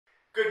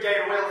Good day,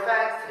 Royal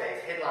fans.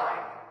 Today's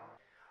headline.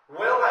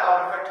 Royal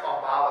biographer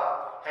Tom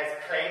Bower has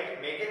claimed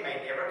Meghan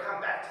may never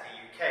come back to the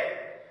UK,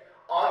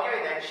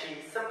 arguing that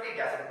she simply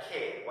doesn't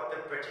care what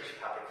the British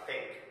public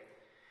think.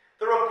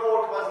 The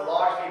report was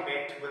largely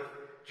met with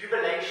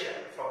jubilation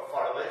from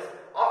followers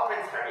of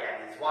Prince Harry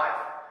and his wife,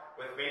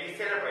 with many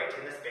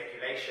celebrating the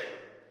speculation.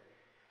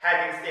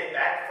 Having stepped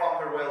back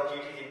from her royal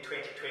duties in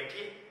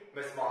 2020,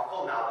 Ms.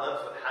 Markle now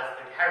lives with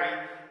husband Harry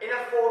in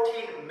a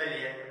 $14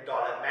 million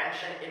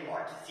mansion in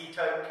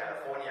Montecito,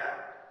 California.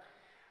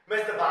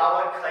 Mr.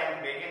 Bower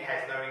claimed Meghan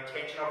has no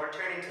intention of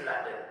returning to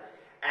London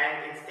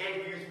and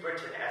instead views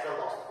Britain as a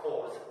lost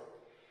cause.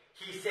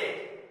 He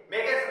said,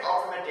 Meghan's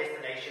ultimate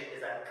destination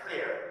is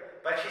unclear,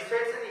 but she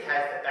certainly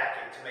has the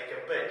backing to make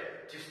a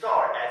bid to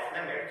star as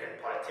an American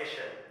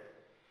politician.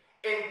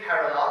 In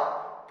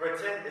parallel,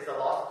 Britain is a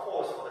lost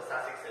cause for the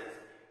Sussexes.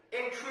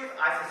 In truth,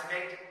 I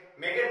suspect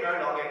Meghan no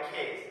longer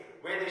cares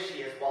whether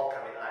she is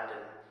welcome in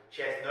London.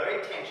 She has no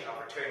intention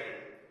of returning.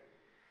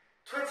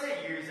 Twitter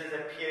users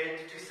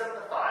appeared to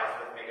sympathize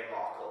with Meghan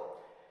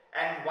Markle,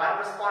 and one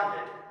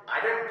responded, "I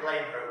don't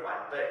blame her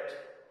one bit."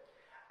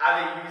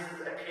 Other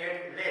users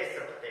appeared less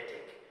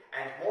sympathetic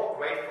and more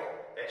grateful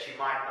that she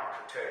might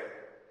not return,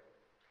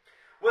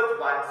 with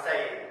one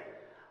saying,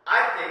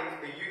 "I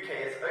think the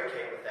UK is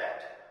okay with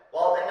that,"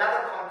 while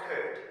another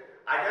concurred,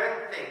 "I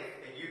don't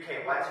think the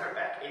UK wants her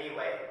back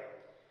anyway."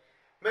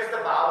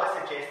 Mr. Bower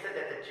suggested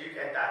that the Duke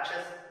and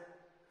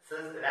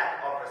Duchess's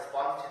lack of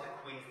response to the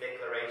Queen's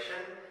declaration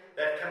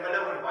that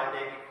Camilla would one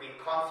day be Queen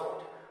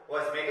Consort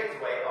was Meghan's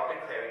way of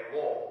declaring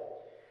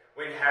war.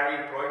 When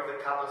Harry broke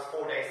the couple's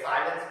 4-day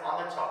silence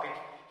on the topic,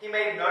 he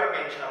made no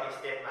mention of his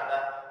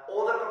stepmother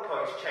or the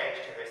proposed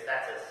change to her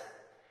status.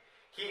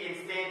 He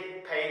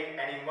instead paid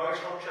an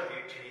emotional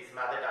tribute to his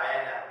mother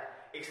Diana,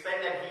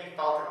 explaining that he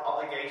felt an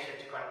obligation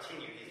to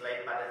continue his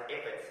late mother's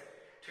efforts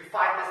to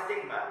fight the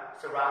stigma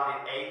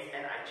surrounding AIDS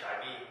and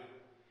HIV.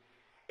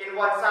 In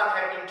what some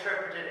have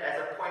interpreted as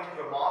a pointed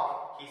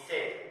remark, he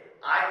said,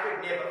 "I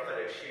could never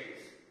fill her shoes."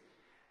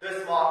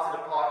 This marks a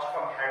departure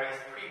from Harry's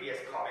previous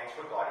comments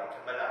regarding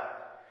Camilla.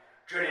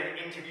 During an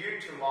interview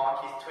to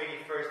mark his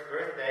 21st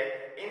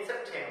birthday in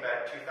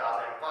September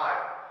 2005,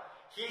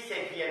 he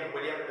said he and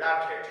William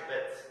loved her to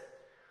bits.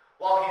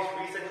 While his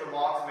recent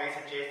remarks may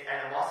suggest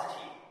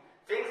animosity,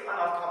 things are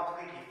not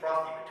completely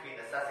frosty between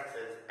the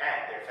Sussexes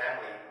and their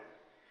family.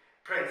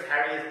 Prince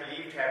Harry is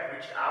believed to have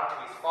reached out to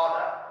his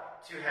father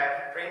to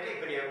have friendly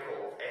video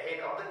calls ahead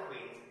of the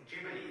Queen's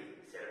Jubilee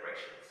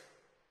celebrations.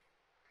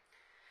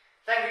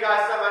 Thank you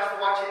guys so much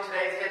for watching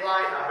today's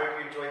headline. I hope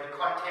you enjoyed the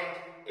content.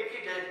 If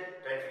you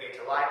did, don't forget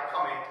to like,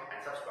 comment,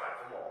 and subscribe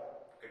for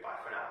more. Goodbye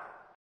for now.